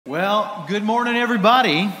Well, good morning,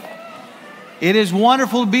 everybody. It is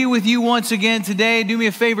wonderful to be with you once again today. Do me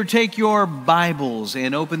a favor, take your Bibles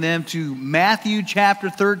and open them to Matthew chapter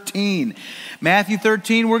 13. Matthew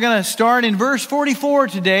 13, we're going to start in verse 44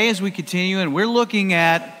 today as we continue, and we're looking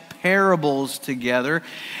at parables together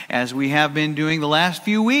as we have been doing the last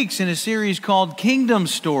few weeks in a series called Kingdom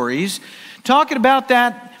Stories, talking about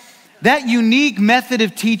that unique method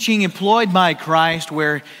of teaching employed by Christ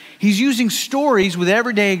where He's using stories with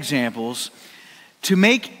everyday examples to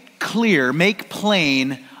make clear, make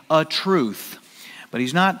plain a truth. But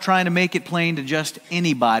He's not trying to make it plain to just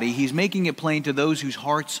anybody. He's making it plain to those whose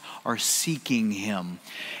hearts are seeking Him.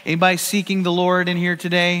 Anybody seeking the Lord in here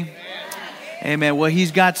today? Amen. Well,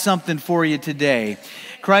 He's got something for you today.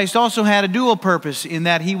 Christ also had a dual purpose in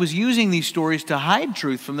that He was using these stories to hide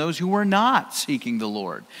truth from those who were not seeking the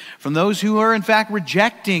Lord, from those who are in fact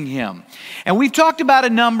rejecting Him. And we've talked about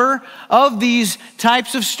a number of these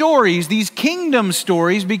types of stories, these kingdom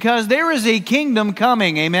stories, because there is a kingdom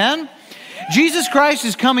coming, amen? Jesus Christ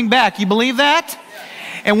is coming back. You believe that?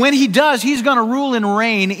 And when He does, He's going to rule and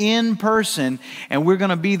reign in person, and we're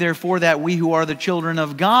going to be there for that, we who are the children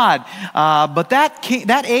of God. But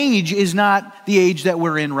that age is not the age that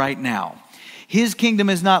we're in right now. His kingdom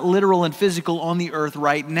is not literal and physical on the earth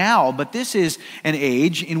right now, but this is an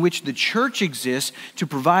age in which the church exists to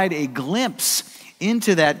provide a glimpse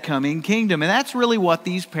into that coming kingdom. And that's really what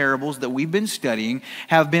these parables that we've been studying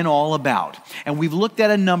have been all about. And we've looked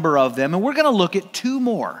at a number of them, and we're going to look at two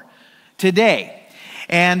more today.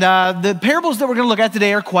 And the parables that we're going to look at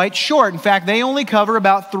today are quite short. In fact, they only cover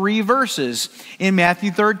about 3 verses in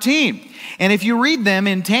Matthew 13. And if you read them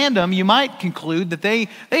in tandem, you might conclude that they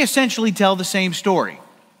essentially tell the same story.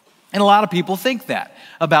 And a lot of people think that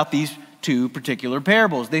about these two particular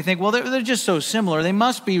parables. They think, well, they're just so similar. They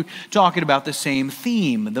must be talking about the same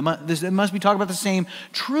theme. They must be talking about the same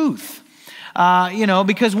truth.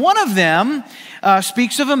 Because one of them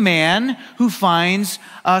speaks of a man who finds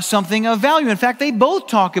something of value. In fact, they both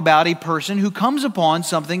talk about a person who comes upon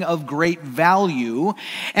something of great value,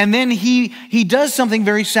 and then he does something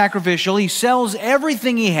very sacrificial. He sells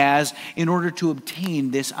everything he has in order to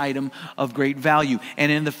obtain this item of great value.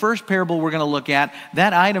 And in the first parable we're going to look at,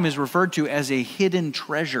 that item is referred to as a hidden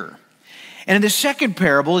treasure. And in the second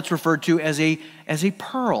parable, it's referred to as a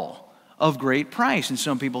pearl of great price. And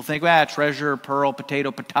some people think, treasure, pearl,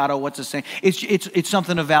 potato, what's the same? It's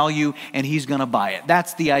something of value, and he's going to buy it.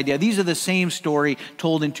 That's the idea. These are the same story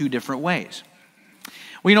told in 2 different ways.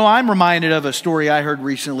 Well, I'm reminded of a story I heard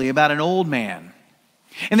recently about an old man.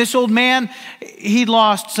 And this old man, he'd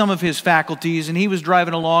lost some of his faculties, and he was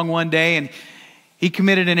driving along one day, and he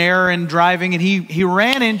committed an error in driving, and he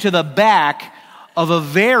ran into the back of a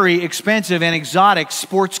very expensive and exotic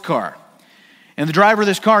sports car. And the driver of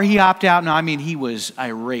this car, he hopped out, and he was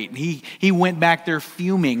irate. He went back there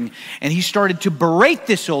fuming, and he started to berate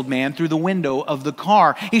this old man through the window of the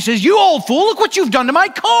car. He says, "You old fool, look what you've done to my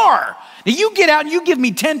car. Now you get out and you give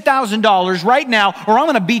me $10,000 right now, or I'm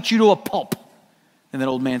going to beat you to a pulp." And that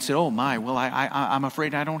old man said, "Oh my, well, I'm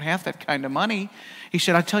afraid I don't have that kind of money." He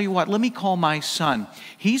said, "I tell you what, let me call my son.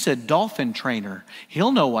 He's a dolphin trainer.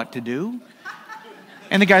 He'll know what to do."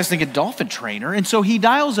 And the guy's thinking, dolphin trainer? And so he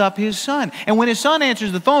dials up his son. And when his son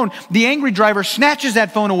answers the phone, the angry driver snatches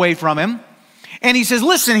that phone away from him. And he says,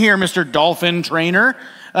 "Listen here, Mr. Dolphin Trainer.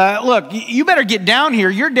 Look, you better get down here.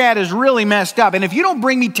 Your dad is really messed up. And if you don't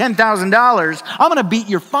bring me $10,000, I'm going to beat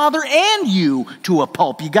your father and you to a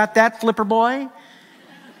pulp. You got that, flipper boy?"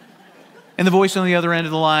 And the voice on the other end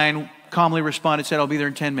of the line calmly responded, said, "I'll be there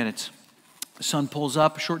in 10 minutes. The son pulls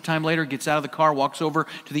up. A short time later, gets out of the car, walks over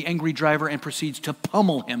to the angry driver, and proceeds to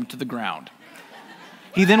pummel him to the ground.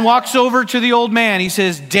 He then walks over to the old man. He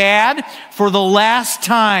says, "Dad, for the last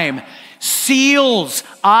time, SEALs.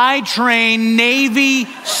 I train Navy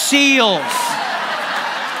SEALs."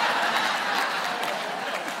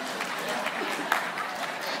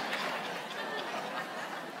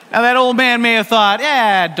 Now that old man may have thought,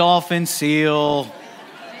 dolphin, seal.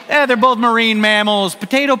 They're both marine mammals.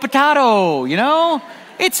 Potato,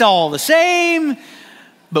 It's all the same.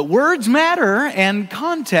 But words matter and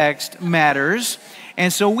context matters.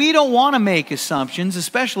 And so we don't want to make assumptions,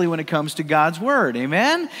 especially when it comes to God's word.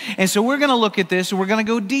 Amen? And so we're going to look at this, and we're going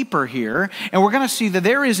to go deeper here. And we're going to see that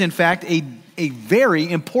there is, in fact, a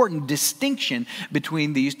very important distinction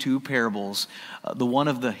between these 2 parables. The one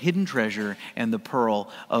of the hidden treasure and the pearl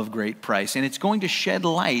of great price. And it's going to shed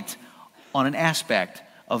light on an aspect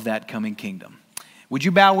of that coming kingdom. Would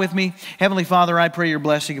you bow with me? Heavenly Father, I pray your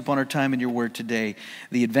blessing upon our time in your word today,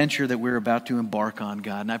 the adventure that we're about to embark on,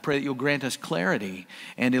 God. And I pray that you'll grant us clarity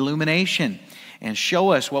and illumination and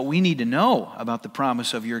show us what we need to know about the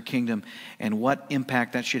promise of your kingdom and what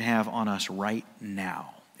impact that should have on us right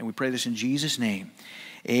now. And we pray this in Jesus' name.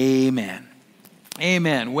 Amen.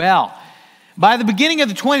 Amen. Well, by the beginning of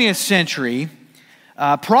the 20th century,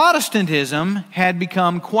 Protestantism had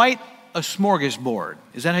become quite a smorgasbord.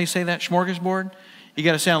 Is that how you say that? Smorgasbord? You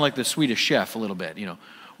got to sound like the Swedish chef a little bit,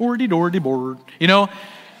 Ordy-dordy-board. The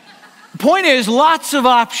point is, lots of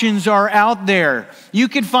options are out there. You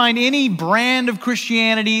can find any brand of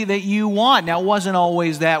Christianity that you want. Now, it wasn't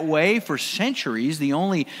always that way. For centuries, the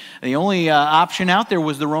only option out there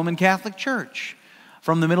was the Roman Catholic Church.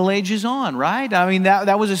 From the Middle Ages on, right? I mean,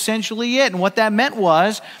 that was essentially it. And what that meant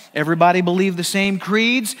was everybody believed the same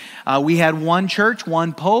creeds. We had one church,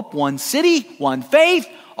 one pope, one city, one faith,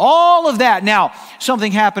 all of that. Now,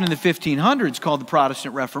 something happened in the 1500s called the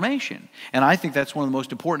Protestant Reformation. And I think that's one of the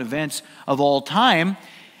most important events of all time.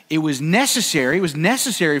 It was necessary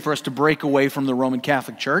for us to break away from the Roman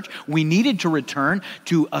Catholic Church. We needed to return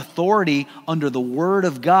to authority under the Word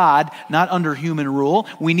of God, not under human rule.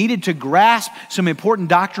 We needed to grasp some important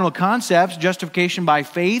doctrinal concepts, justification by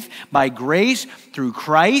faith, by grace, through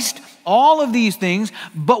Christ, all of these things.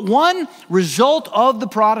 But one result of the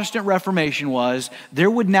Protestant Reformation was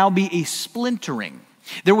there would now be a splintering.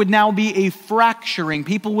 There would now be a fracturing.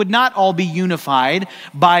 People would not all be unified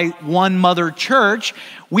by one mother church.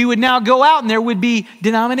 We would now go out and there would be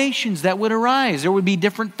denominations that would arise. There would be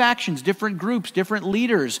different factions, different groups, different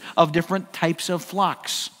leaders of different types of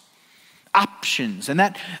flocks. Options. And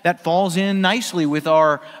that falls in nicely with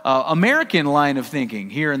our American line of thinking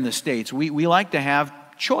here in the States. We like to have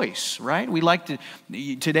choice, right? We like to,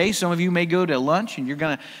 today some of you may go to lunch and you're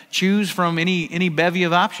going to choose from any bevy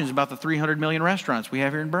of options about the 300 million restaurants we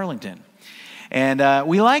have here in Burlington. And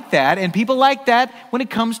we like that, and people like that when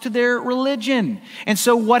it comes to their religion. And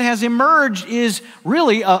so what has emerged is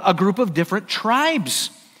really a group of different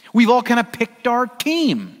tribes. We've all kind of picked our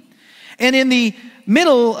team. And in the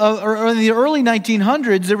middle of, or in the early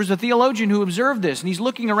 1900s, there was a theologian who observed this, and he's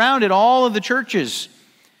looking around at all of the churches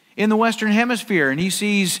in the Western Hemisphere, and he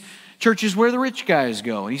sees churches where the rich guys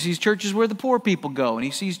go, and he sees churches where the poor people go, and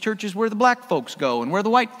he sees churches where the black folks go and where the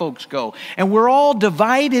white folks go, and we're all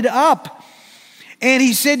divided up. And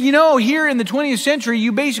he said, here in the 20th century,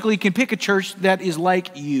 you basically can pick a church that is like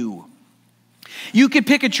you. You could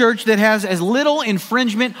pick a church that has as little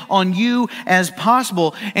infringement on you as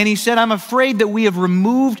possible. And he said, I'm afraid that we have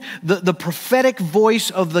removed the prophetic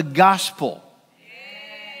voice of the gospel.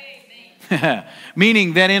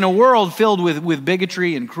 Meaning that in a world filled with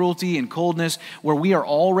bigotry and cruelty and coldness, where we are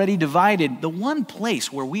already divided, the one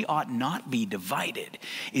place where we ought not be divided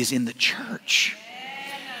is in the church.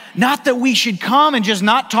 Not that we should come and just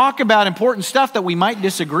not talk about important stuff that we might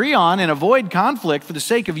disagree on and avoid conflict for the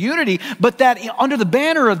sake of unity, but that under the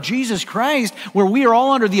banner of Jesus Christ, where we are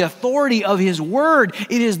all under the authority of His Word,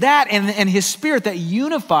 it is that and His Spirit that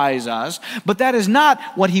unifies us. But that is not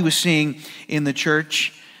what he was seeing in the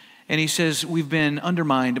church. And he says we've been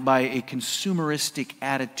undermined by a consumeristic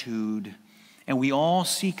attitude, and we all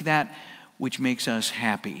seek that which makes us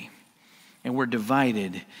happy. And we're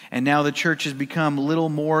divided. And now the church has become little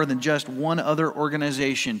more than just one other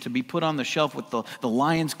organization to be put on the shelf with the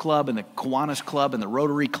Lions Club and the Kiwanis Club and the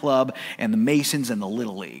Rotary Club and the Masons and the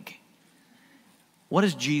Little League. What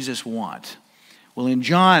does Jesus want? Well, in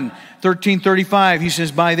John 13:35, he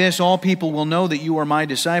says, by this all people will know that you are my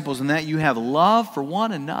disciples and that you have love for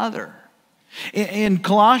one another. In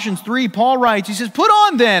Colossians 3, Paul writes, he says, put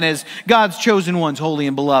on then as God's chosen ones, holy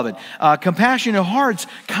and beloved, compassionate hearts,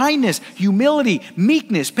 kindness, humility,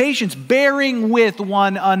 meekness, patience, bearing with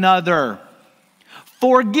one another,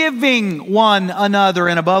 forgiving one another,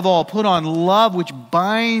 and above all, put on love, which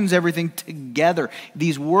binds everything together.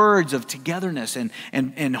 These words of togetherness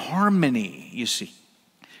and harmony, you see.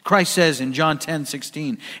 Christ says in John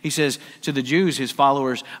 10:16, he says to the Jews, his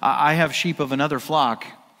followers, I have sheep of another flock,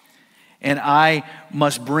 and I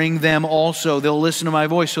must bring them also. They'll listen to my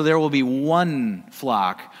voice, so there will be one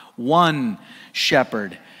flock, one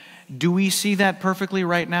shepherd. Do we see that perfectly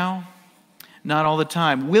right now? Not all the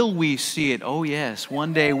time. Will we see it? Oh yes,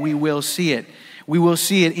 one day we will see it. We will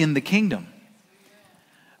see it in the kingdom.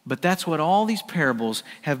 But that's what all these parables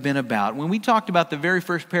have been about. When we talked about the very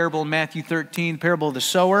first parable in Matthew 13, the parable of the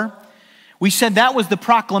sower, we said that was the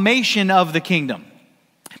proclamation of the kingdom.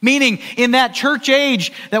 Meaning, in that church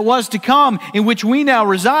age that was to come, in which we now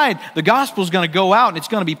reside, the gospel is going to go out and it's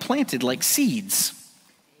going to be planted like seeds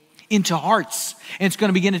into hearts, and it's going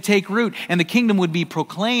to begin to take root, and the kingdom would be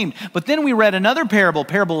proclaimed. But then we read another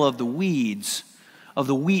parable of the weeds, of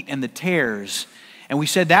the wheat and the tares, and we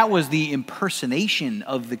said that was the impersonation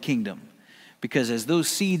of the kingdom. Because as those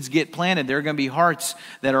seeds get planted, there are going to be hearts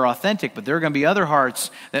that are authentic, but there are going to be other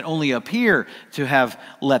hearts that only appear to have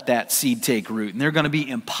let that seed take root. And they're going to be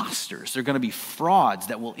imposters. They're going to be frauds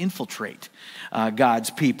that will infiltrate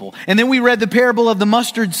God's people. And then we read the parable of the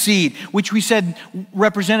mustard seed, which we said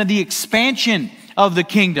represented the expansion of the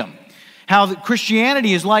kingdom. How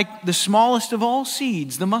Christianity is like the smallest of all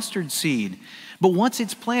seeds, the mustard seed. But once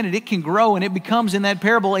it's planted, it can grow, and it becomes, in that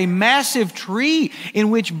parable, a massive tree in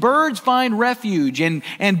which birds find refuge, and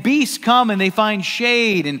beasts come and they find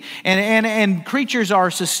shade, and creatures are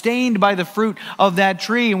sustained by the fruit of that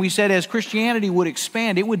tree. And we said as Christianity would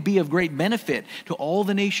expand, it would be of great benefit to all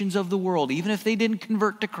the nations of the world. Even if they didn't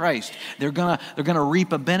convert to Christ, they're gonna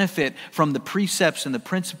reap a benefit from the precepts and the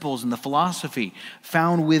principles and the philosophy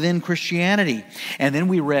found within Christianity. And then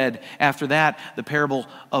we read, after that, the parable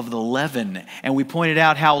of the leaven. And we pointed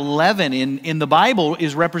out how leaven in the Bible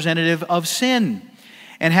is representative of sin.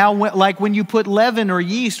 And how, like when you put leaven or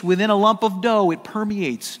yeast within a lump of dough, it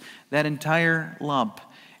permeates that entire lump.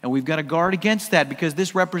 And we've got to guard against that, because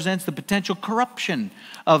this represents the potential corruption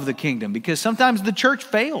of the kingdom. Because sometimes the church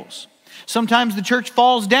fails. Sometimes the church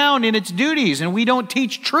falls down in its duties, and we don't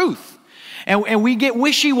teach truth. And we get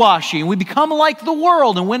wishy-washy, and we become like the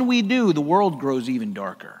world. And when we do, the world grows even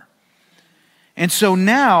darker. And so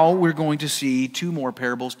now we're going to see two more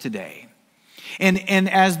parables today. And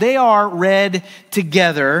as they are read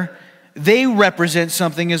together, they represent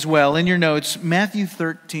something as well. In your notes, Matthew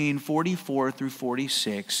 13, 44 through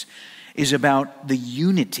 46 is about the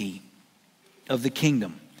unity of the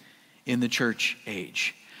kingdom in the church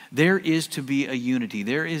age. There is to be a unity.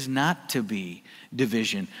 There is not to be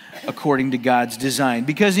division according to God's design.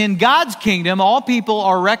 Because in God's kingdom, all people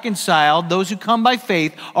are reconciled. Those who come by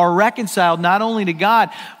faith are reconciled not only to God,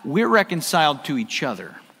 we're reconciled to each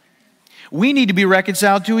other. We need to be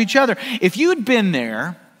reconciled to each other. If you'd been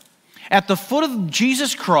there at the foot of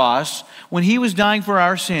Jesus' cross when he was dying for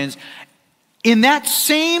our sins, in that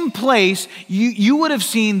same place, you would have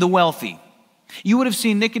seen the wealthy. You would have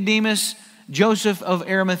seen Nicodemus, Joseph of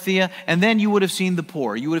Arimathea, and then you would have seen the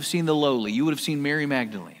poor. You would have seen the lowly. You would have seen Mary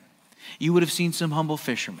Magdalene. You would have seen some humble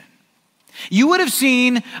fishermen. You would have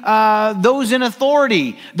seen those in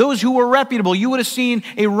authority, those who were reputable. You would have seen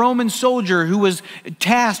a Roman soldier who was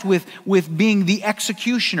tasked with being the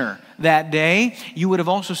executioner that day. You would have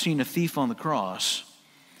also seen a thief on the cross.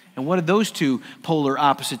 And what did those two polar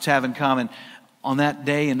opposites have in common? On that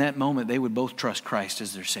day, in that moment, they would both trust Christ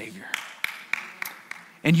as their Savior.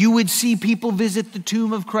 And you would see people visit the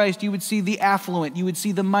tomb of Christ. You would see the affluent. You would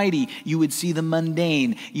see the mighty. You would see the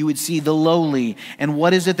mundane. You would see the lowly. And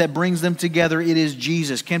what is it that brings them together? It is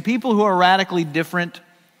Jesus. Can people who are radically different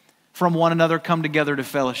from one another come together to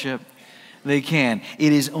fellowship? They can.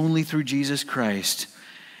 It is only through Jesus Christ.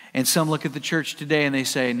 And some look at the church today and they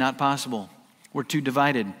say, not possible. We're too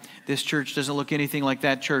divided. This church doesn't look anything like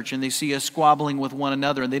that church. And they see us squabbling with one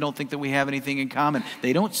another, and they don't think that we have anything in common.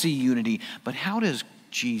 They don't see unity. But how does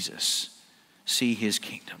Jesus see his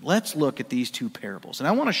kingdom? Let's look at these two parables. And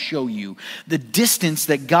I want to show you the distance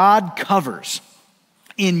that God covers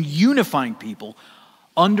in unifying people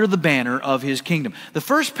under the banner of his kingdom. The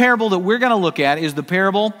first parable that we're going to look at is the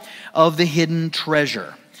parable of the hidden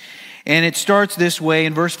treasure. And it starts this way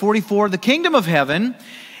in verse 44. The kingdom of heaven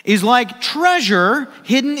is like treasure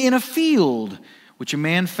hidden in a field, which a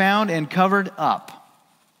man found and covered up.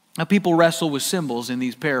 Now, people wrestle with symbols in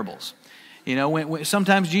these parables. You know,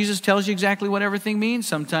 sometimes Jesus tells you exactly what everything means.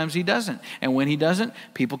 Sometimes he doesn't. And when he doesn't,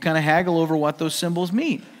 people kind of haggle over what those symbols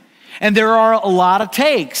mean. And there are a lot of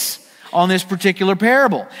takes on this particular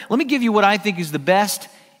parable. Let me give you what I think is the best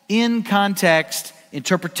in-context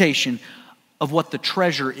interpretation of what the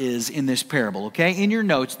treasure is in this parable, okay? In your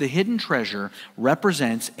notes, the hidden treasure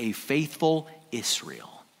represents a faithful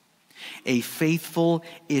Israel. A faithful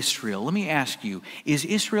Israel. Let me ask you, is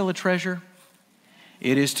Israel a treasure?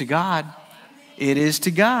 It is to God. It is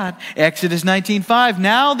to God. Exodus 19:5.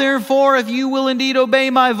 Now therefore, if you will indeed obey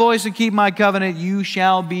my voice and keep my covenant, you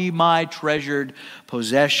shall be my treasured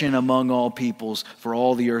possession among all peoples, for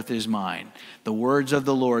all the earth is mine. The words of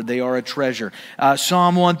the Lord, they are a treasure.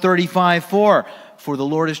 Psalm 135:4. For the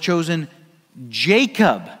Lord has chosen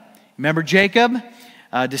Jacob. Remember Jacob?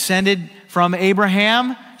 Descended from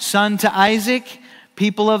Abraham, son to Isaac,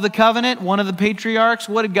 people of the covenant, one of the patriarchs.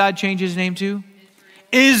 What did God change his name to?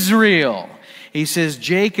 Israel. He says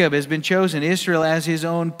Jacob has been chosen, Israel as his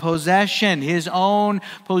own possession. His own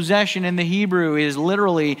possession in the Hebrew is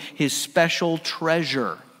literally his special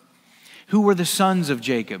treasure. Who were the sons of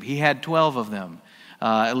Jacob? He had 12 of them.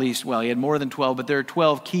 At least, well, he had more than 12, but there are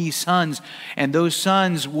 12 key sons. And those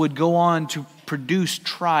sons would go on to produce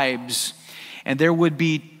tribes. And there would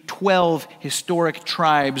be 12 historic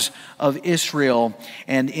tribes of Israel.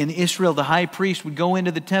 And in Israel, the high priest would go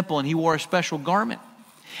into the temple and he wore a special garment.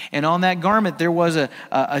 And on that garment, there was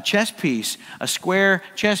a chest piece, a square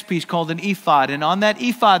chest piece called an ephod. And on that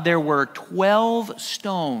ephod, there were 12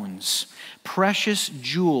 stones, precious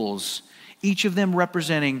jewels, each of them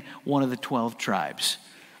representing one of the 12 tribes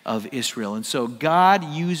of Israel. And so God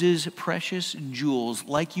uses precious jewels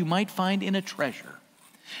like you might find in a treasure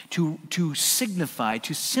to signify,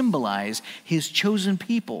 to symbolize his chosen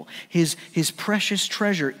people, his precious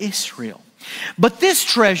treasure, Israel. But this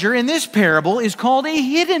treasure in this parable is called a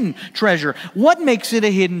hidden treasure. What makes it a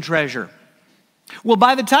hidden treasure? Well,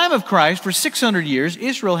 by the time of Christ, for 600 years,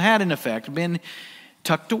 Israel had in effect been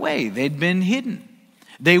tucked away. They'd been hidden.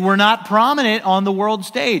 They were not prominent on the world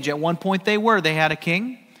stage. At one point they were. They had a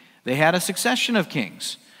king. They had a succession of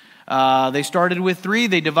kings. They started with 3.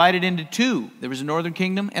 They divided into 2. There was a northern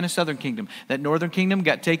kingdom and a southern kingdom. That northern kingdom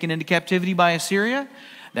got taken into captivity by Assyria.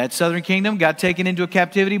 That southern kingdom got taken into a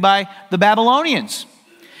captivity by the Babylonians.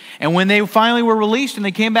 And when they finally were released and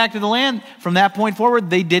they came back to the land, from that point forward,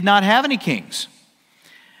 they did not have any kings.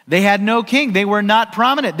 They had no king. They were not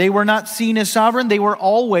prominent. They were not seen as sovereign. They were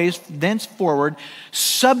always, thenceforward,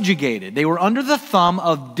 subjugated. They were under the thumb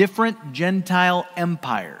of different Gentile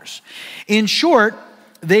empires. In short,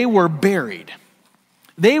 they were buried.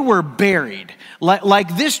 They were buried.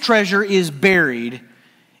 Like this treasure is buried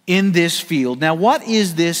in this field. Now, what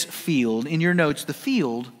is this field? In your notes, the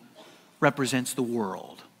field represents the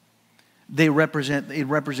world. It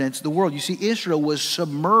represents the world. You see, Israel was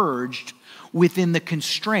submerged within the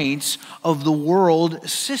constraints of the world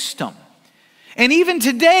system. And even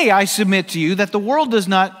today, I submit to you that the world does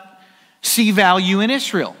not see value in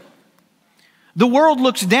Israel. The world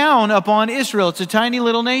looks down upon Israel. It's a tiny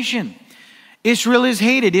little nation. Israel is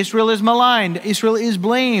hated. Israel is maligned. Israel is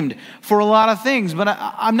blamed for a lot of things. But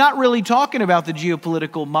I'm not really talking about the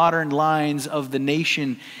geopolitical modern lines of the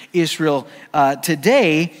nation Israel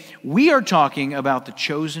today. We are talking about the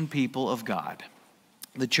chosen people of God.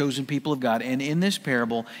 The chosen people of God. And in this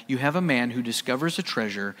parable, you have a man who discovers a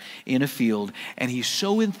treasure in a field, and he's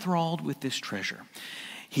so enthralled with this treasure,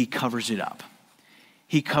 he covers it up.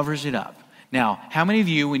 He covers it up. Now, how many of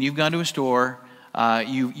you, when you've gone to a store,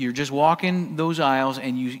 you're just walking those aisles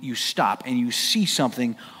and you stop and you see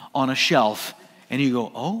something on a shelf and you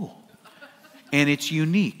go, oh, and it's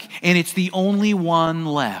unique and it's the only one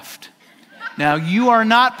left. Now, you are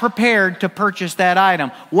not prepared to purchase that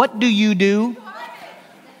item. What do?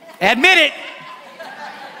 Admit it.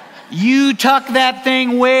 You tuck that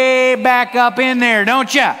thing way back up in there,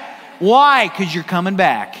 don't you? Why? Because you're coming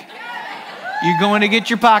back. You're going to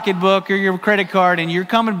get your pocketbook or your credit card, and you're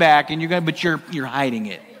coming back, and but you're hiding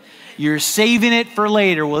it. You're saving it for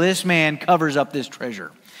later. Well, this man covers up this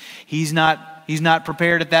treasure. He's not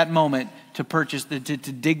prepared at that moment to purchase, to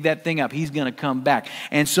dig that thing up. He's going to come back.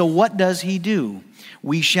 And so what does he do?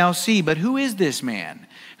 We shall see. But who is this man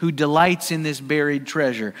who delights in this buried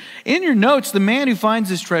treasure? In your notes, the man who finds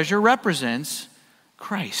this treasure represents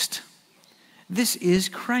Christ. This is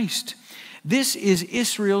Christ. This is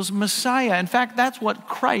Israel's Messiah. In fact, that's what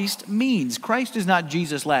Christ means. Christ is not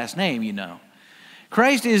Jesus' last name, you know.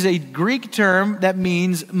 Christ is a Greek term that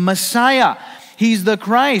means Messiah. He's the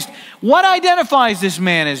Christ. What identifies this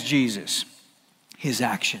man as Jesus? His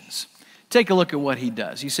actions. Take a look at what he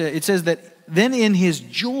does. It says that then in his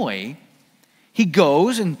joy, he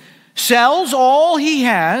goes and sells all he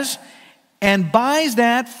has and buys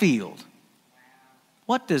that field.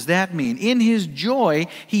 What does that mean? In his joy,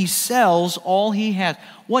 he sells all he has.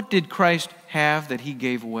 What did Christ have that he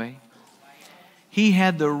gave away? He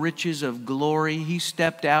had the riches of glory. He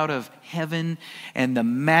stepped out of heaven and the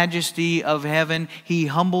majesty of heaven. He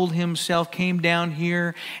humbled himself, came down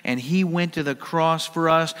here, and he went to the cross for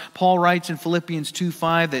us. Paul writes in Philippians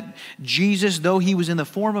 2:5 that Jesus, though he was in the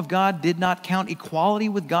form of God, did not count equality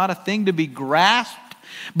with God a thing to be grasped,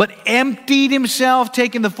 but emptied himself,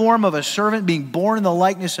 taking the form of a servant, being born in the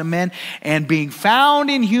likeness of men, and being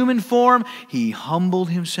found in human form, he humbled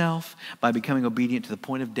himself by becoming obedient to the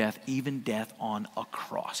point of death, even death on a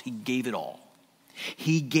cross. He gave it all.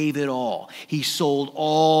 He gave it all. He sold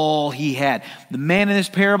all he had. The man in this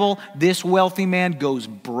parable, this wealthy man, goes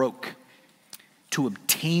broke to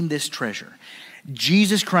obtain this treasure.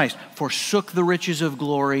 Jesus Christ forsook the riches of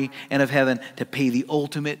glory and of heaven to pay the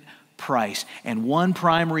ultimate price. And one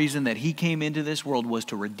prime reason that he came into this world was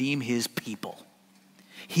to redeem his people.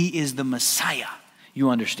 He is the Messiah. You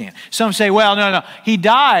understand? Some say, well, no. He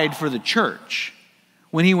died for the church.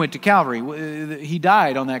 When he went to Calvary, he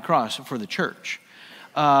died on that cross for the church.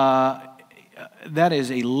 That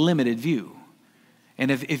is a limited view.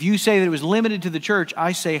 And if you say that it was limited to the church,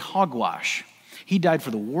 I say hogwash. He died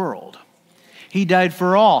for the world. He died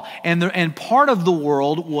for all. And part of the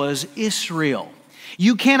world was Israel.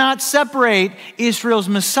 You cannot separate Israel's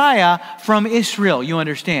Messiah from Israel, you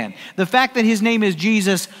understand? The fact that his name is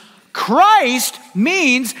Jesus Christ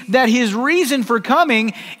means that his reason for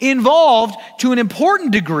coming involved, to an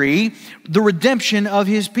important degree, the redemption of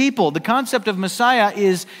his people. The concept of Messiah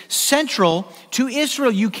is central to Israel.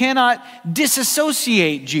 You cannot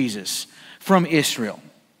disassociate Jesus from Israel.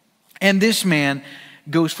 And this man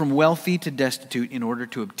goes from wealthy to destitute in order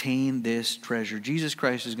to obtain this treasure. Jesus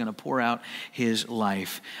Christ is going to pour out his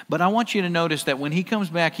life. But I want you to notice that when he comes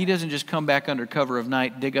back, he doesn't just come back under cover of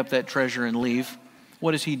night, dig up that treasure and leave.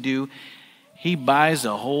 What does he do? He buys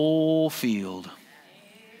a whole field.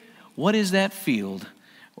 What is that field?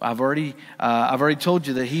 I've already told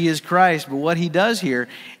you that he is Christ, but what he does here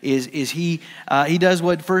is he does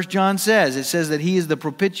what 1 John says. It says that he is the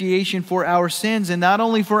propitiation for our sins, and not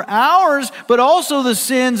only for ours, but also the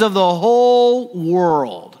sins of the whole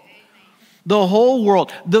world. The whole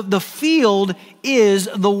world. The field is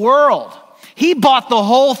the world. He bought the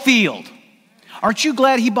whole field. Aren't you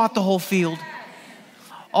glad he bought the whole field?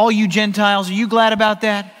 All you Gentiles, are you glad about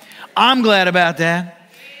that? I'm glad about that.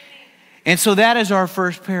 And so that is our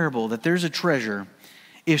first parable, that there's a treasure,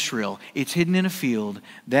 Israel. It's hidden in a field.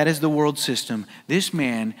 That is the world system. This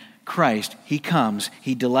man, Christ, he comes,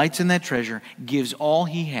 he delights in that treasure, gives all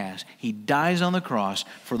he has. He dies on the cross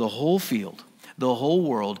for the whole field, the whole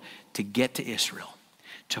world, to get to Israel,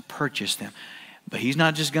 to purchase them. But he's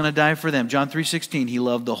not just going to die for them. John 3:16, he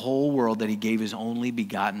loved the whole world that he gave his only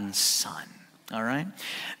begotten Son. All right?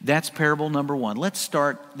 That's parable number one. Let's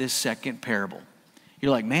start this second parable.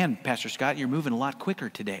 You're like, man, Pastor Scott, you're moving a lot quicker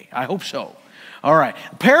today. I hope so. All right.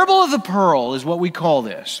 Parable of the pearl is what we call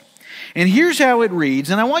this. And here's how it reads.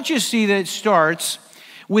 And I want you to see that it starts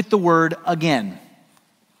with the word again.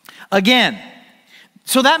 Again.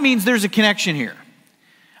 So that means there's a connection here.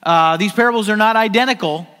 These parables are not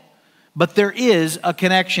identical, but there is a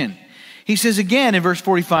connection. He says again in verse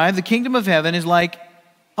 45, the kingdom of heaven is like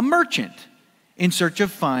a merchant in search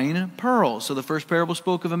of fine pearls. So the first parable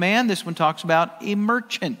spoke of a man. This one talks about a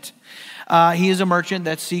merchant. He is a merchant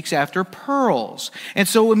that seeks after pearls. And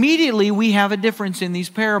so immediately we have a difference in these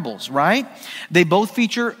parables, right? They both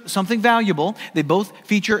feature something valuable. They both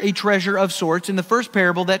feature a treasure of sorts. In the first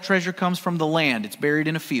parable, that treasure comes from the land. It's buried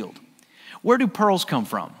in a field. Where do pearls come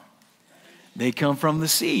from? They come from the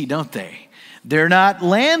sea, don't they? They're not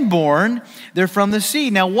land-born. They're from the sea.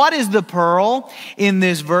 Now, what is the pearl in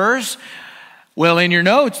this verse? Well, in your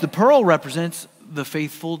notes, the pearl represents the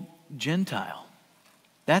faithful Gentile.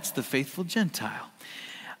 That's the faithful Gentile.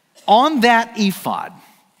 On that ephod,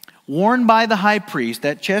 worn by the high priest,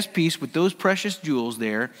 that chest piece with those precious jewels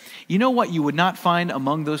there, you know what you would not find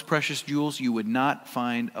among those precious jewels? You would not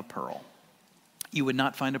find a pearl. You would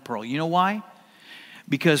not find a pearl. You know why?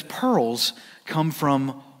 Because pearls come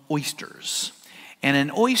from oysters. And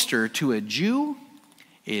an oyster to a Jew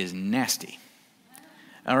is nasty.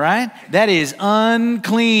 All right? That is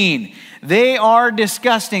unclean. They are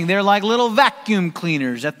disgusting. They're like little vacuum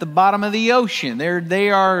cleaners at the bottom of the ocean.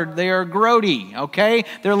 They are grody, okay?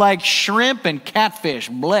 They're like shrimp and catfish.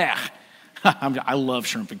 Blech. I love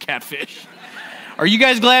shrimp and catfish. Are you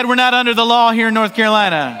guys glad we're not under the law here in North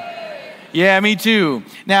Carolina? Yeah, me too.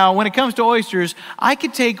 Now, when it comes to oysters, I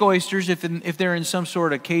could take oysters if they're in some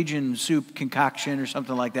sort of Cajun soup concoction or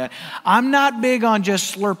something like that. I'm not big on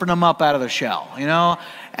just slurping them up out of the shell, you know.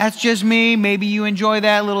 That's just me. Maybe you enjoy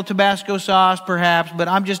that little Tabasco sauce, perhaps, but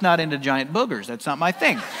I'm just not into giant boogers. That's not my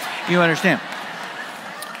thing. You understand?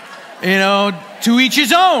 You know, to each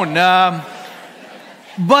his own.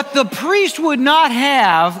 But the priest would not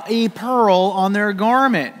have a pearl on their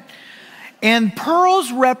garment. And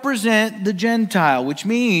pearls represent the Gentile, which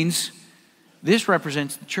means this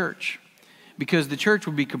represents the church, because the church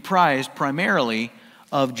would be comprised primarily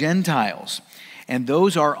of Gentiles. And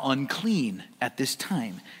those are unclean at this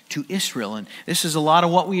time to Israel. And this is a lot of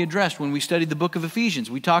what we addressed when we studied the book of Ephesians.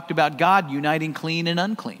 We talked about God uniting clean and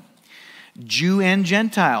unclean. Jew and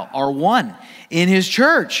Gentile are one in his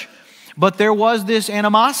church. But there was this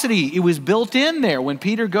animosity. It was built in there. When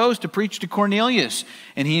Peter goes to preach to Cornelius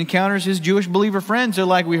and he encounters his Jewish believer friends, they're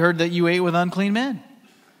like, we heard that you ate with unclean men.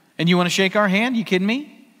 And you want to shake our hand? You kidding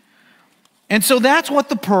me? And so that's what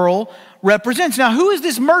the pearl represents. Now, who is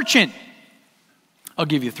this merchant? I'll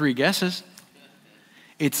give you 3 guesses.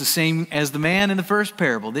 It's the same as the man in the first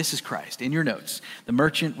parable. This is Christ. In your notes, the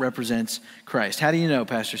merchant represents Christ. How do you know,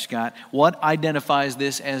 Pastor Scott? What identifies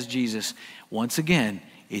this as Jesus? Once again,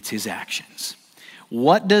 it's his actions.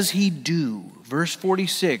 What does he do? Verse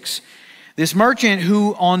 46, this merchant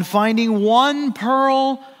who, on finding one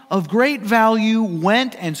pearl of great value,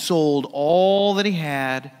 went and sold all that he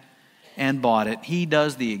had and bought it. He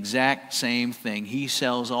does the exact same thing. He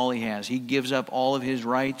sells all he has. He gives up all of his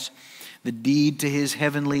rights, the deed to his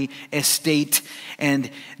heavenly estate,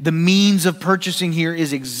 and the means of purchasing here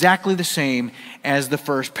is exactly the same as the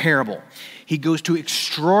first parable. He goes to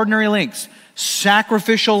extraordinary lengths,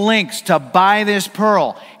 sacrificial lengths to buy this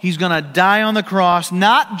pearl. He's going to die on the cross,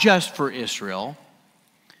 not just for Israel,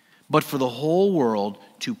 but for the whole world,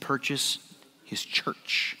 to purchase his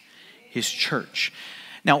church. His church.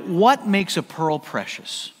 Now, what makes a pearl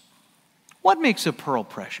precious? What makes a pearl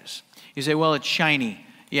precious? You say, well, it's shiny.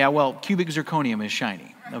 Yeah, well, cubic zirconium is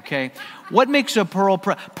shiny, okay? What makes a pearl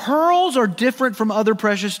Pearls are different from other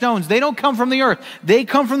precious stones. They don't come from the earth. They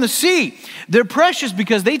come from the sea. They're precious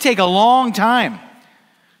because they take a long time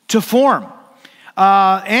to form.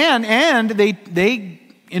 And they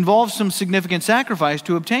involve some significant sacrifice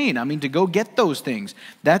to obtain. I mean, to go get those things.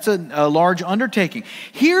 That's a large undertaking.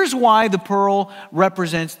 Here's why the pearl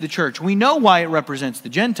represents the church. We know why it represents the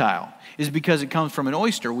Gentile. Is because it comes from an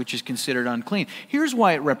oyster, which is considered unclean. Here's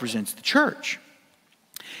why it represents the church.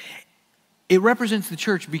 It represents the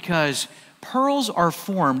church because pearls are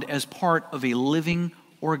formed as part of a living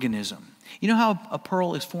organism. You know how a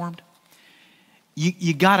pearl is formed?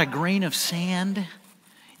 You got a grain of sand.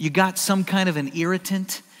 You got some kind of an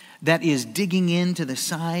irritant that is digging into the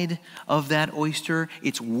side of that oyster.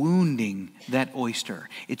 It's wounding that oyster.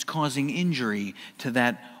 It's causing injury to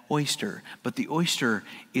that oyster. But the oyster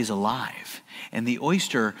is alive. And the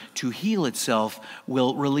oyster, to heal itself,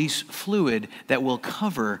 will release fluid that will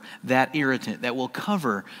cover that irritant, that will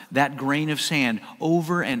cover that grain of sand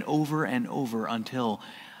over and over and over until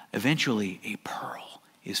eventually a pearl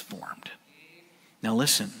is formed. Now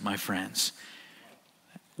listen, my friends,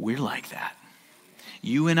 we're like that.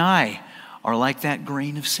 You and I are like that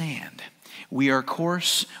grain of sand. We are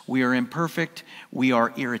coarse, we are imperfect, we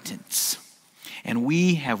are irritants. And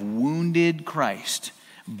we have wounded Christ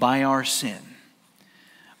by our sin.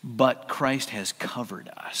 But Christ has covered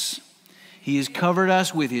us. He has covered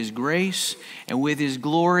us with his grace and with his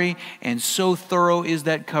glory. And so thorough is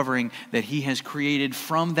that covering that he has created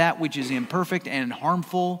from that which is imperfect and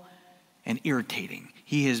harmful and irritating.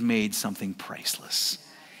 He has made something priceless.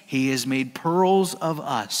 He has made pearls of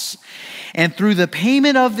us. And through the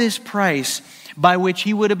payment of this price, by which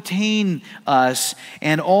he would obtain us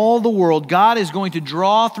and all the world, God is going to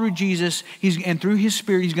draw through Jesus, and through his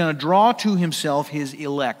Spirit, he's going to draw to himself his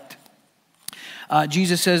elect.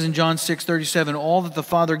 Jesus says in John 6:37, all that the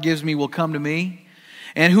Father gives me will come to me,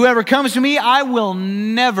 and whoever comes to me, I will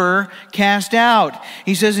never cast out.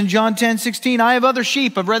 He says in John 10:16, I have other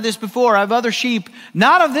sheep. I've read this before. I have other sheep,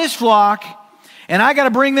 not of this flock, and I got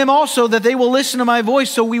to bring them also that they will listen to my voice,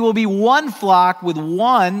 so we will be one flock with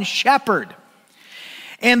one shepherd.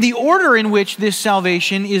 And the order in which this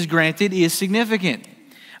salvation is granted is significant.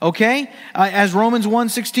 Okay? As Romans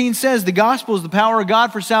 1:16 says, the gospel is the power of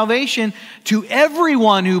God for salvation to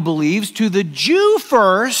everyone who believes, to the Jew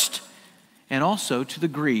first, and also to the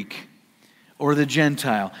Greek or the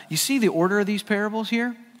Gentile. You see the order of these parables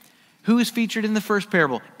here? Who is featured in the first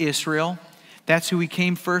parable? Israel. That's who he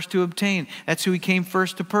came first to obtain. That's who he came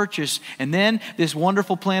first to purchase. And then this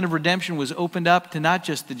wonderful plan of redemption was opened up to not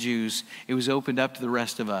just the Jews. It was opened up to the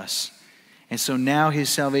rest of us. And so now his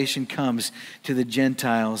salvation comes to the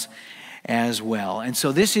Gentiles as well. And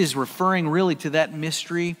so this is referring really to that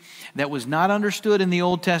mystery that was not understood in the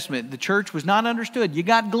Old Testament. The church was not understood. You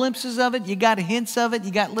got glimpses of it. You got hints of it.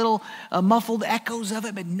 You got little muffled echoes of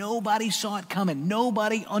it. But nobody saw it coming.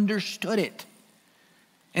 Nobody understood it.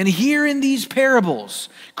 And here in these parables,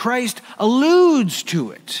 Christ alludes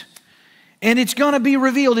to it. And it's going to be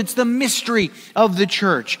revealed. It's the mystery of the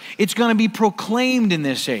church. It's going to be proclaimed in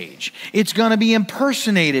this age. It's going to be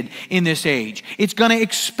impersonated in this age. It's going to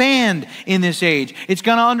expand in this age. It's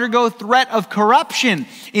going to undergo threat of corruption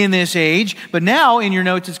in this age. But now, in your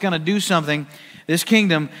notes, it's going to do something, this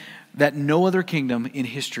kingdom, that no other kingdom in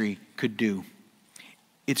history could do.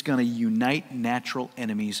 It's going to unite natural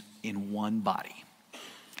enemies in one body.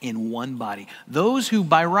 In one body. Those who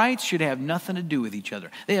by rights should have nothing to do with each other.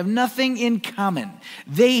 They have nothing in common.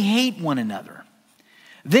 They hate one another.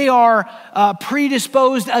 They are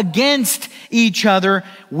predisposed against each other.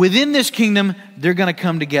 Within this kingdom, they're going to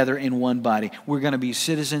come together in one body. We're going to be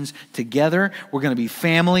citizens together. We're going to be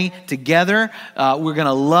family together. We're going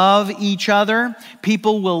to love each other.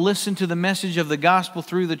 People will listen to the message of the gospel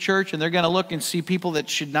through the church, and they're going to look and see people that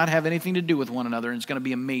should not have anything to do with one another, and it's going to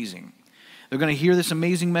be amazing. They're going to hear this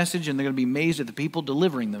amazing message, and they're going to be amazed at the people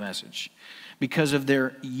delivering the message because of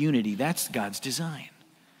their unity. That's God's design.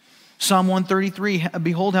 Psalm 133,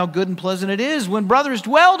 behold how good and pleasant it is when brothers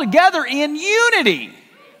dwell together in unity.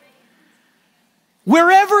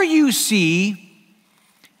 Wherever you see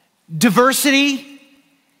diversity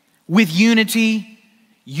with unity,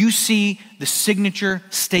 you see the signature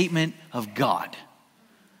statement of God.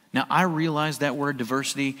 Now, I realize that word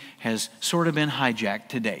diversity has sort of been hijacked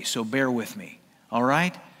today, so bear with me, all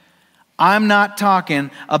right? I'm not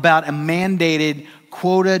talking about a mandated,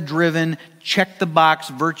 quota-driven, check-the-box,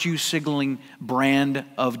 virtue-signaling brand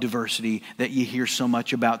of diversity that you hear so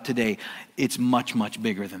much about today. It's much, much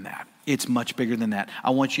bigger than that. It's much bigger than that. I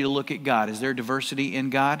want you to look at God. Is there diversity in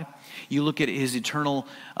God? You look at His eternal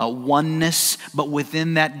oneness, but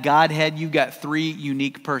within that Godhead, you've got three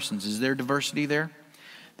unique persons. Is there diversity there?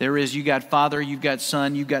 There is. You got Father, you've got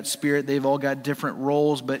Son, you've got Spirit. They've all got different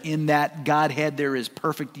roles, but in that Godhead there is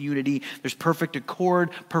perfect unity. There's perfect accord,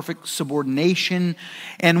 perfect subordination.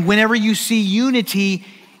 And whenever you see unity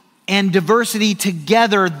and diversity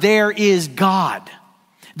together, there is God.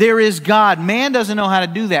 There is God. Man doesn't know how to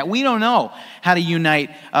do that. We don't know how to unite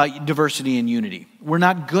diversity and unity. We're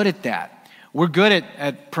not good at that. We're good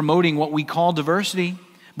at promoting what we call diversity,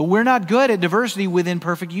 but we're not good at diversity within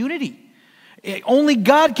perfect unity. Only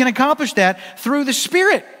God can accomplish that through the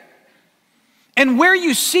Spirit. And where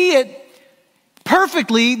you see it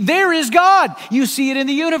perfectly, there is God. You see it in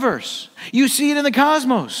the universe. You see it in the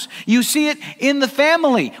cosmos. You see it in the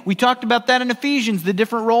family. We talked about that in Ephesians, the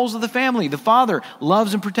different roles of the family. The father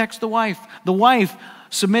loves and protects the wife. The wife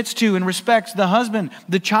submits to and respects the husband.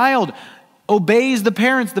 The child obeys the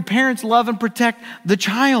parents. The parents love and protect the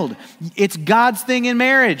child. It's God's thing in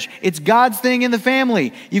marriage. It's God's thing in the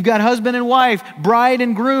family. You've got husband and wife, bride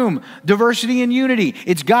and groom, diversity and unity.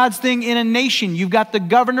 It's God's thing in a nation. You've got the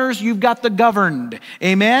governors, you've got the governed.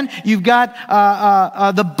 Amen? You've got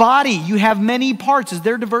the body. You have many parts. Is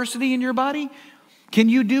there diversity in your body? Can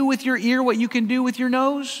you do with your ear what you can do with your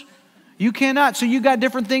nose? You cannot. So you got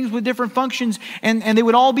different things with different functions, and they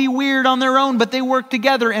would all be weird on their own, but they work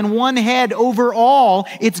together, and one head over all.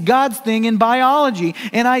 It's God's thing in biology.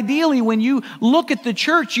 And ideally, when you look at the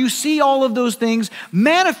church, you see all of those things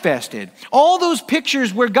manifested. All those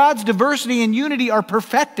pictures where God's diversity and unity are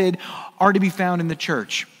perfected are to be found in the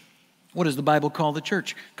church. What does the Bible call the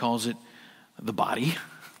church? Calls it the body.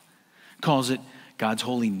 Calls it God's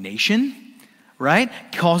holy nation, right?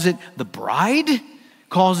 Calls it the bride.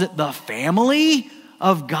 Calls it the family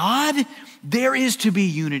of God. There is to be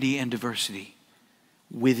unity and diversity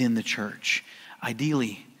within the church.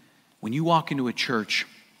 Ideally, when you walk into a church,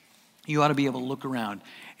 you ought to be able to look around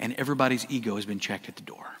and everybody's ego has been checked at the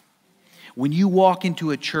door. When you walk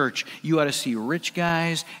into a church, you ought to see rich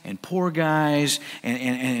guys and poor guys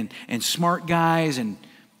and smart guys and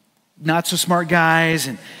not so smart guys,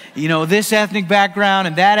 and this ethnic background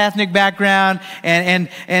and that ethnic background, and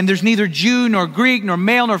there's neither Jew nor Greek nor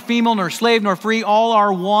male nor female nor slave nor free. All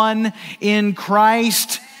are one in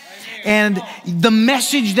Christ. And the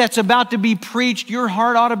message that's about to be preached, your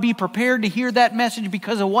heart ought to be prepared to hear that message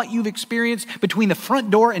because of what you've experienced between the front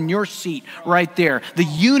door and your seat right there. The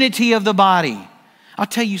unity of the body. I'll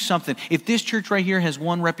tell you something. If this church right here has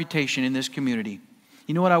one reputation in this community,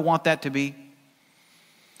 you know what I want that to be?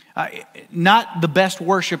 Not the best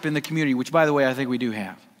worship in the community, which, by the way, I think we do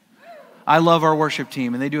have. I love our worship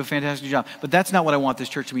team, and they do a fantastic job. But that's not what I want this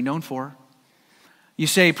church to be known for. You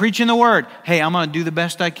say, preaching the word. Hey, I'm going to do the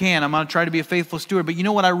best I can. I'm going to try to be a faithful steward. But you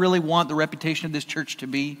know what I really want the reputation of this church to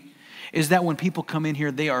be? Is that when people come in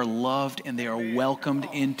here, they are loved and they are welcomed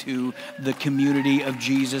into the community of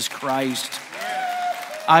Jesus Christ.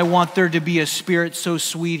 I want there to be a spirit so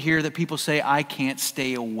sweet here that people say, I can't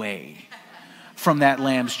stay away from that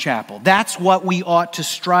Lamb's Chapel. That's what we ought to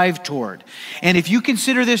strive toward. And if you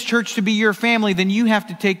consider this church to be your family, then you have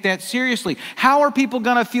to take that seriously. How are people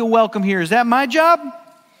going to feel welcome here? Is that my job?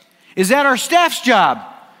 Is that our staff's job?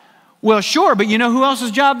 Well, sure, but you know who else's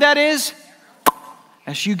job that is?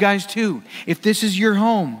 That's you guys too. If this is your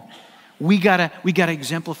home, we gotta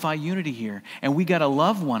exemplify unity here, and we gotta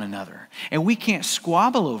love one another, and we can't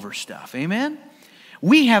squabble over stuff. Amen?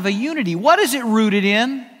 We have a unity. What is it rooted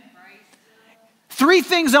in? Three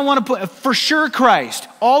things I want to put, for sure Christ.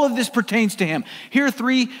 All of this pertains to Him. Here are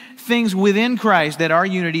three things within Christ that our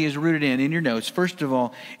unity is rooted in your notes. First of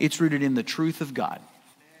all, it's rooted in the truth of God.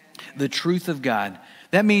 The truth of God.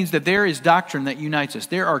 That means that there is doctrine that unites us.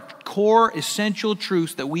 There are core essential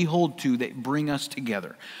truths that we hold to that bring us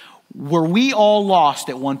together. Were we all lost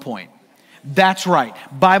at one point? That's right.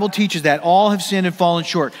 Bible teaches that. All have sinned and fallen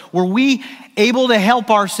short. Were we able to help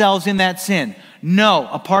ourselves in that sin? No.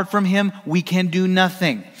 Apart from Him, we can do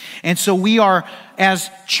nothing. And so we are, as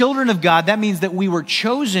children of God, that means that we were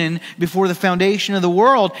chosen before the foundation of the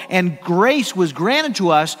world, and grace was granted to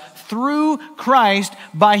us through Christ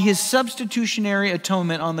by His substitutionary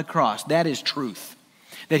atonement on the cross. That is truth.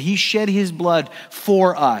 That He shed His blood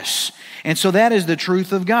for us. And so that is the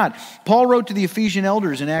truth of God. Paul wrote to the Ephesian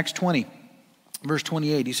elders in Acts 20, verse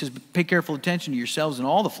 28. He says, pay careful attention to yourselves and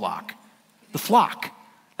all the flock. The flock,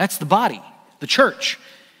 that's the body, the church,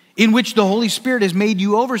 in which the Holy Spirit has made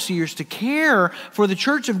you overseers to care for the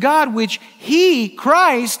church of God, which He,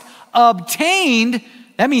 Christ, obtained.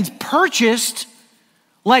 That means purchased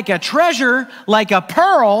like a treasure, like a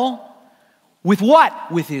pearl, with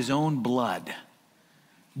what? With His own blood.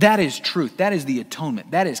 That is truth. That is the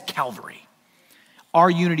atonement. That is Calvary. Our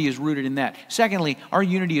unity is rooted in that. Secondly, our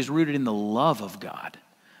unity is rooted in the love of God.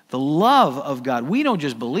 The love of God. We don't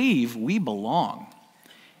just believe, we belong.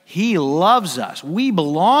 He loves us. We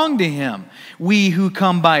belong to Him, we who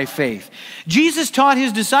come by faith. Jesus taught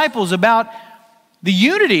His disciples about the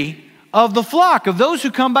unity of the flock, of those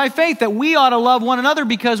who come by faith, that we ought to love one another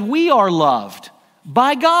because we are loved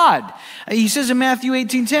by God. He says in Matthew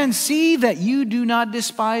 18:10, see that you do not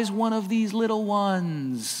despise one of these little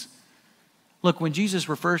ones. Look, when Jesus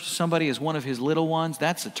refers to somebody as one of His little ones,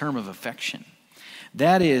 that's a term of affection.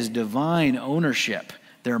 That is divine ownership.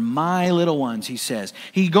 They're my little ones, He says.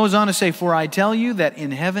 He goes on to say, for I tell you that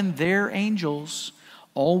in heaven their angels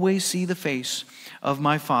always see the face of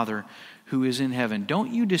my Father who is in heaven.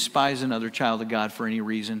 Don't you despise another child of God for any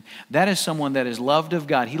reason. That is someone that is loved of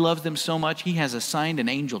God. He loves them so much, He has assigned an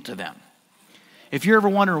angel to them. If you're ever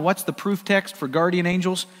wondering what's the proof text for guardian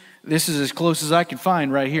angels, this is as close as I can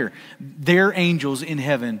find right here. Their angels in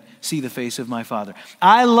heaven see the face of my Father.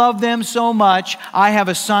 I love them so much, I have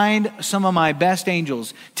assigned some of my best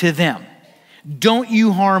angels to them. Don't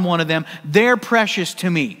you harm one of them. They're precious to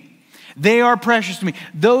me. They are precious to me.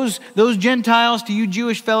 Those Gentiles to you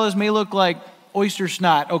Jewish fellas may look like oyster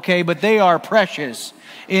snot, okay, but they are precious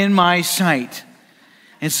in my sight.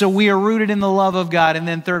 And so we are rooted in the love of God. And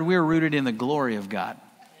then third, we are rooted in the glory of God.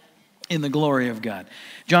 In the glory of God.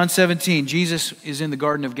 John 17, Jesus is in the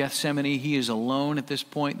Garden of Gethsemane. He is alone at this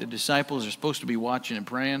point. The disciples are supposed to be watching and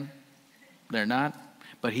praying. They're not,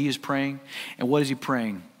 but He is praying. And what is He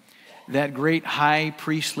praying? That great high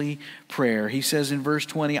priestly prayer. He says in verse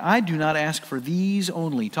 20, I do not ask for these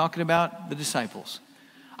only, talking about the disciples.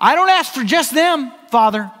 I don't ask for just them,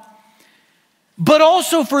 Father, but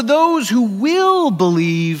also for those who will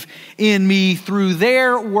believe in me through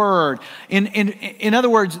their word. In other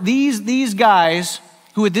words, these guys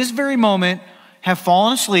who at this very moment have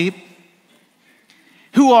fallen asleep,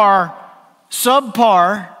 who are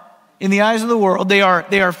subpar in the eyes of the world, they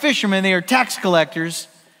are fishermen, they are tax collectors.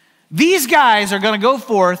 These guys are going to go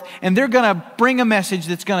forth and they're going to bring a message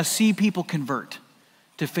that's going to see people convert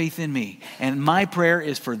to faith in me. And my prayer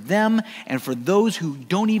is for them and for those who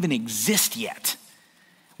don't even exist yet.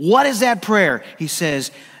 What is that prayer? He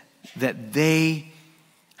says that they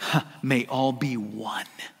may all be one.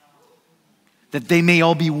 That they may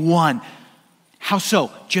all be one. How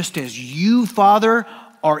so? Just as you, Father,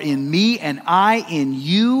 are in me and I in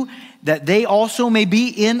you, that they also may be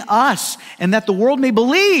in us, and that the world may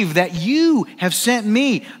believe that you have sent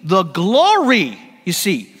me. The glory, you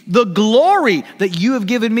see, the glory that you have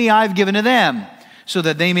given me, I've given to them, so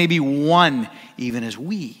that they may be one, even as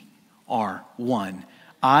we are one.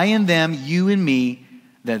 I and them, you and me,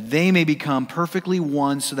 that they may become perfectly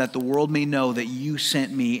one, so that the world may know that you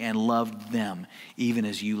sent me and loved them, even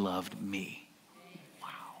as you loved me. Wow.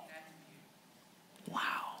 Wow.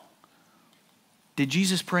 Did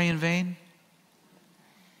Jesus pray in vain?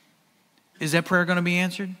 Is that prayer going to be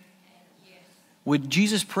answered? Yes. Would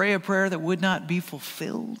Jesus pray a prayer that would not be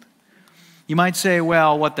fulfilled? You might say,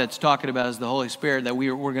 well, what that's talking about is the Holy Spirit, that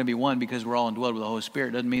we're going to be one because we're all indwelled with the Holy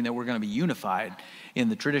Spirit. Doesn't mean that we're going to be unified in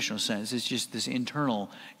the traditional sense. It's just this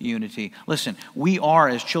internal unity. Listen, we are,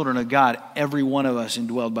 as children of God, every one of us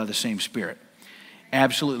indwelled by the same Spirit.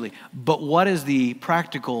 Absolutely. But what is the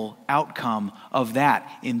practical outcome of that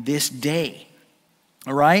in this day?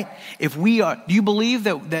 All right? If we are, do you believe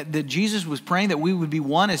that Jesus was praying that we would be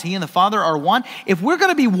one as He and the Father are one? If we're going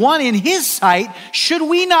to be one in His sight, should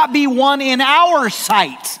we not be one in our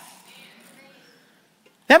sight?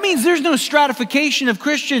 That means there's no stratification of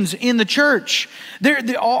Christians in the church.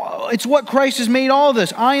 It's what Christ has made all of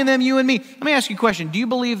us. I and them, you and me. Let me ask you a question. Do you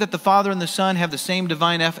believe that the Father and the Son have the same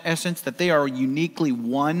divine essence, that they are uniquely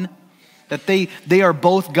one? That they are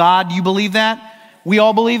both God? You believe that? We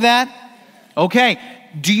all believe that? Okay.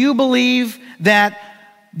 Do you believe that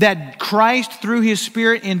Christ, through His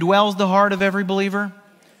Spirit, indwells the heart of every believer?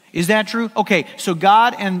 Is that true? Okay, so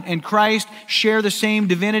God and Christ share the same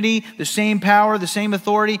divinity, the same power, the same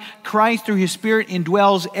authority. Christ, through His Spirit,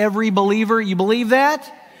 indwells every believer. You believe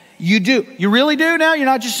that? You do. You really do now? You're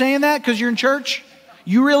not just saying that because you're in church?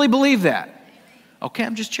 You really believe that? Okay,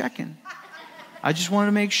 I'm just checking. I just wanted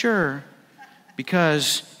to make sure,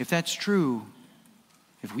 because if that's true,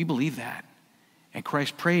 if we believe that, and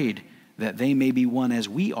Christ prayed that they may be one as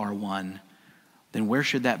we are one, then where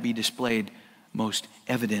should that be displayed most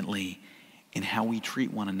evidently? In how we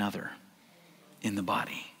treat one another in the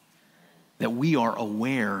body. That we are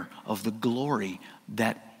aware of the glory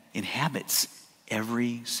that inhabits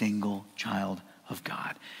every single child of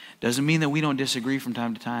God. Doesn't mean that we don't disagree from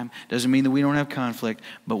time to time. Doesn't mean that we don't have conflict.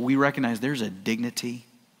 But we recognize there's a dignity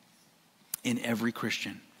in every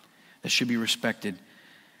Christian that should be respected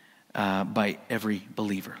by every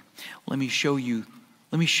believer. Let me show you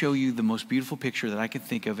the most beautiful picture that I can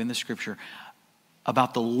think of in the Scripture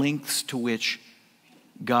about the lengths to which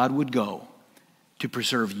God would go to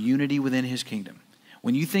preserve unity within His kingdom.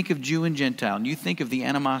 When you think of Jew and Gentile, and you think of the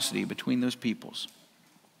animosity between those peoples,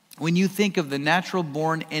 when you think of the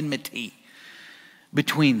natural-born enmity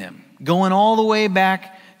between them, going all the way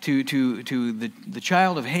back to the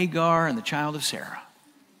child of Hagar and the child of Sarah.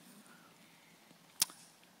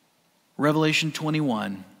 Revelation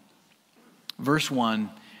 21, verse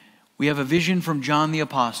 1, we have a vision from John the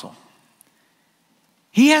Apostle.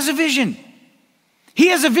 He has a vision. He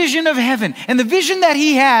has a vision of heaven. And the vision that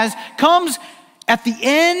he has comes at the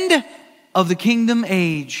end of the kingdom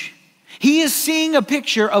age. He is seeing a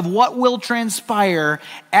picture of what will transpire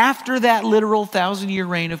after that literal 1,000-year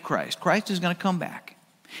reign of Christ. Christ is going to come back.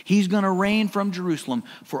 He's going to reign from Jerusalem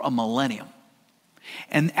for a millennium.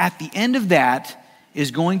 And at the end of that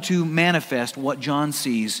is going to manifest what John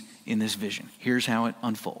sees in this vision. Here's how it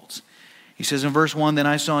unfolds. He says in verse 1, "Then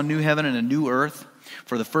I saw a new heaven and a new earth.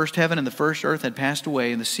 For the first heaven and the first earth had passed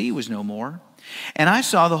away, and the sea was no more. And I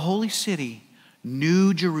saw the holy city,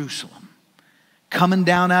 New Jerusalem, coming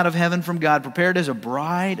down out of heaven from God, prepared as a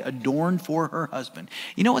bride adorned for her husband."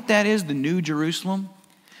 You know what that is, the New Jerusalem?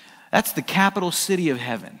 That's the capital city of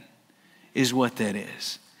heaven, is what that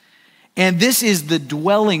is. And this is the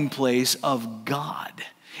dwelling place of God.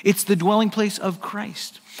 It's the dwelling place of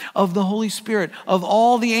Christ, of the Holy Spirit, of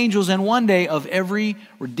all the angels, and one day of every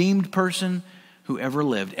redeemed person who ever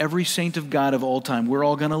lived, every saint of God of all time. We're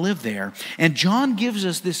all going to live there. And John gives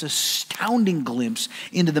us this astounding glimpse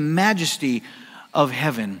into the majesty of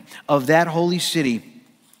heaven, of that holy city.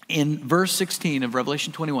 In verse 16 of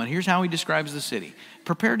Revelation 21, here's how he describes the city.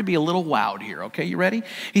 Prepare to be a little wowed here, okay? You ready?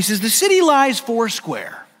 He says, "The city lies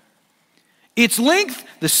foursquare. Its length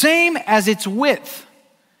the same as its width."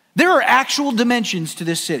 There are actual dimensions to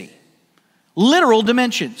this city. Literal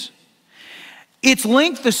dimensions. Its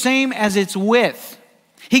length the same as its width.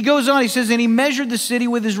 He goes on, he says, "And he measured the city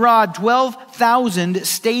with his rod, 12,000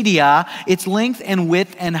 stadia. Its length and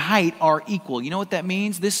width and height are equal." You know what that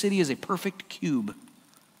means? This city is a perfect cube.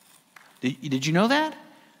 Did you know that?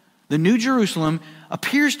 The New Jerusalem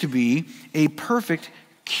appears to be a perfect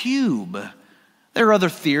cube. There are other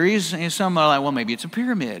theories, and some are like, well, maybe it's a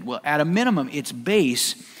pyramid. Well, at a minimum, its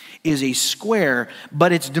base is a square,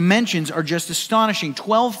 but its dimensions are just astonishing.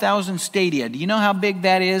 12,000 stadia. Do you know how big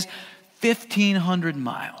that is? 1,500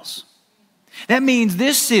 miles. That means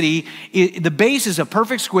this city, the base is a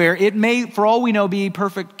perfect square. It may, for all we know, be a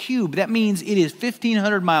perfect cube. That means it is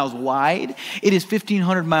 1,500 miles wide, it is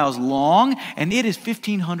 1,500 miles long, and it is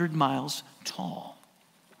 1,500 miles tall.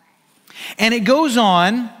 And it goes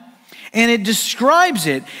on, and it describes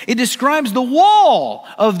it. It describes the wall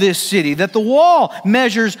of this city, that the wall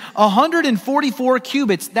measures 144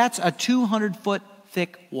 cubits. That's a 200-foot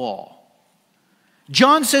thick wall.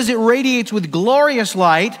 John says it radiates with glorious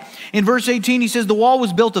light. In verse 18, he says the wall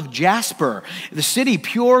was built of jasper. The city,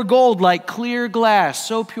 pure gold like clear glass.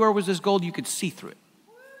 So pure was this gold you could see through it.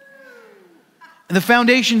 And the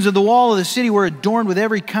foundations of the wall of the city were adorned with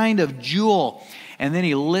every kind of jewel. And then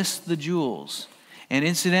he lists the jewels. And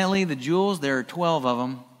incidentally, the jewels, there are 12 of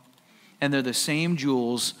them. And they're the same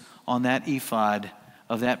jewels on that ephod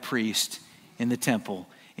of that priest in the temple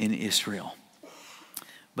in Israel.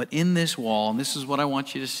 But in this wall, and this is what I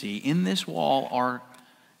want you to see, in this wall are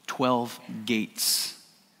 12 gates.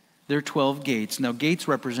 There are 12 gates. Now, gates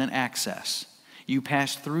represent access. You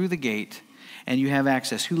pass through the gate and you have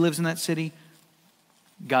access. Who lives in that city?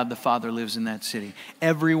 God the Father lives in that city.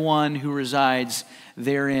 Everyone who resides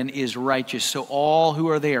therein is righteous. So all who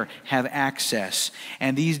are there have access.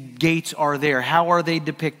 And these gates are there. How are they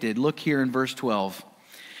depicted? Look here in verse 12.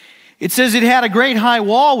 It says it had a great high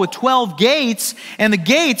wall with 12 gates. And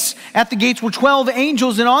at the gates were 12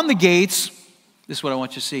 angels. And on the gates, this is what I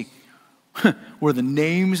want you to see, were the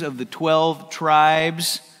names of the 12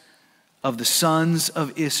 tribes of the sons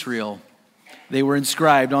of Israel. They were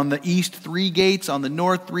inscribed on the east 3 gates, on the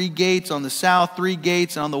north 3 gates, on the south 3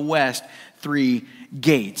 gates, and on the west 3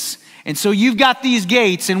 gates. And so you've got these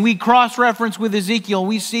gates, and we cross-reference with Ezekiel.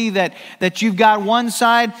 We see that you've got one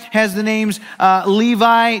side has the names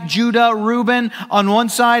Levi, Judah, Reuben. On one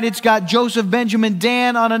side it's got Joseph, Benjamin,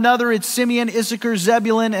 Dan. On another it's Simeon, Issachar,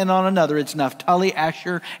 Zebulun. And on another it's Naphtali,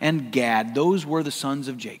 Asher, and Gad. Those were the sons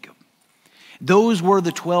of Jacob. Those were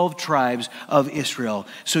the 12 tribes of Israel.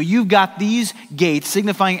 So you've got these gates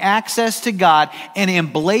signifying access to God, and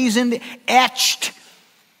emblazoned, etched,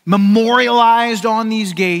 memorialized on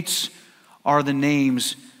these gates are the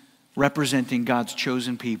names representing God's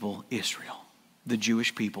chosen people, Israel, the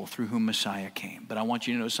Jewish people through whom Messiah came. But I want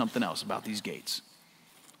you to know something else about these gates.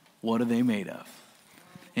 What are they made of?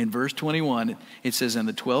 In verse 21, it says, and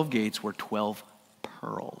the 12 gates were 12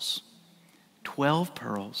 pearls. 12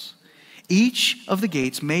 pearls. Each of the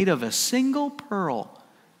gates made of a single pearl.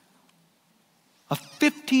 A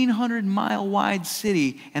 1,500-mile wide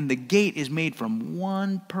city, and the gate is made from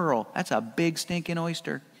one pearl. That's a big stinking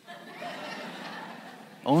oyster.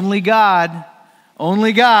 Only God.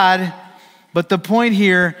 Only God. But the point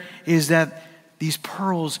here is that these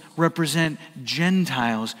pearls represent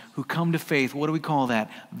Gentiles who come to faith. What do we call that?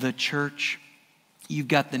 The church. You've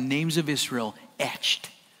got the names of Israel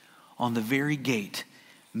etched on the very gate,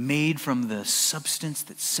 made from the substance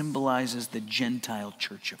that symbolizes the Gentile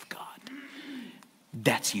church of God.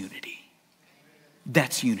 That's unity.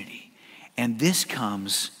 That's unity. And this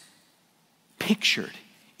comes pictured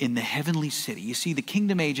in the heavenly city. You see, the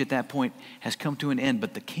kingdom age at that point has come to an end,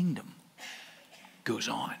 but the kingdom goes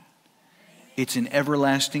on. It's an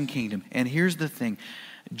everlasting kingdom. And here's the thing.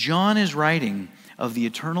 John is writing of the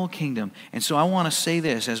eternal kingdom. And so I want to say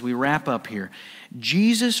this as we wrap up here.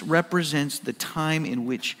 Jesus represents the time in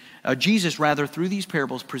which, through these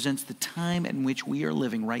parables, presents the time in which we are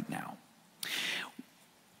living right now.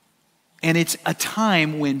 And it's a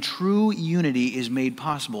time when true unity is made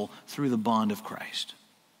possible through the bond of Christ.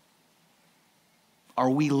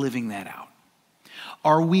 Are we living that out?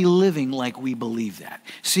 Are we living like we believe that?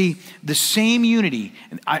 See, the same unity,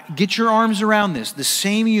 get your arms around this, the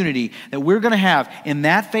same unity that we're going to have in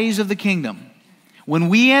that phase of the kingdom, when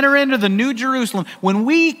we enter into the New Jerusalem, when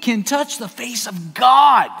we can touch the face of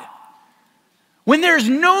God, when there's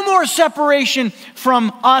no more separation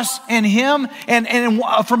from us and Him, and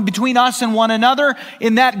from between us and one another,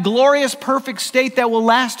 in that glorious, perfect state that will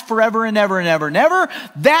last forever and ever and ever and ever,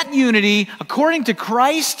 that unity, according to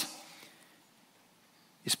Christ,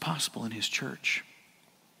 is possible in His church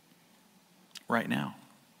right now.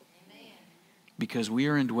 Amen. Because we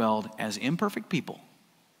are indwelled as imperfect people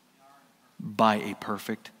by a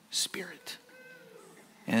perfect Spirit.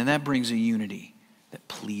 And that brings a unity that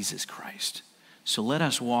pleases Christ. So let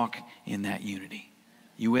us walk in that unity.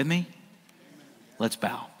 You with me? Let's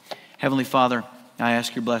bow. Heavenly Father, I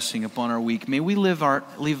ask your blessing upon our week. May we live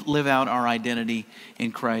out our identity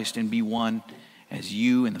in Christ and be one as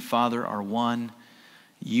you and the Father are one.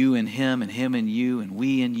 You and Him and you, and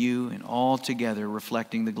we and you, and all together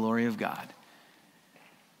reflecting the glory of God.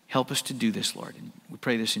 Help us to do this, Lord. And we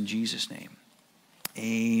pray this in Jesus' name.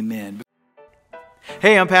 Amen.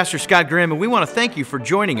 Hey, I'm Pastor Scott Grimm, and we want to thank you for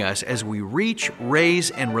joining us as we reach,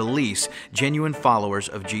 raise, and release genuine followers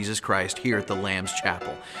of Jesus Christ here at the Lambs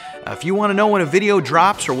Chapel. If you want to know when a video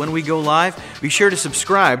drops or when we go live, be sure to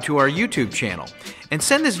subscribe to our YouTube channel. And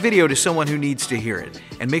send this video to someone who needs to hear it.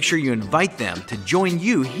 And make sure you invite them to join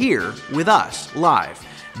you here with us live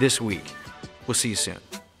this week. We'll see you soon.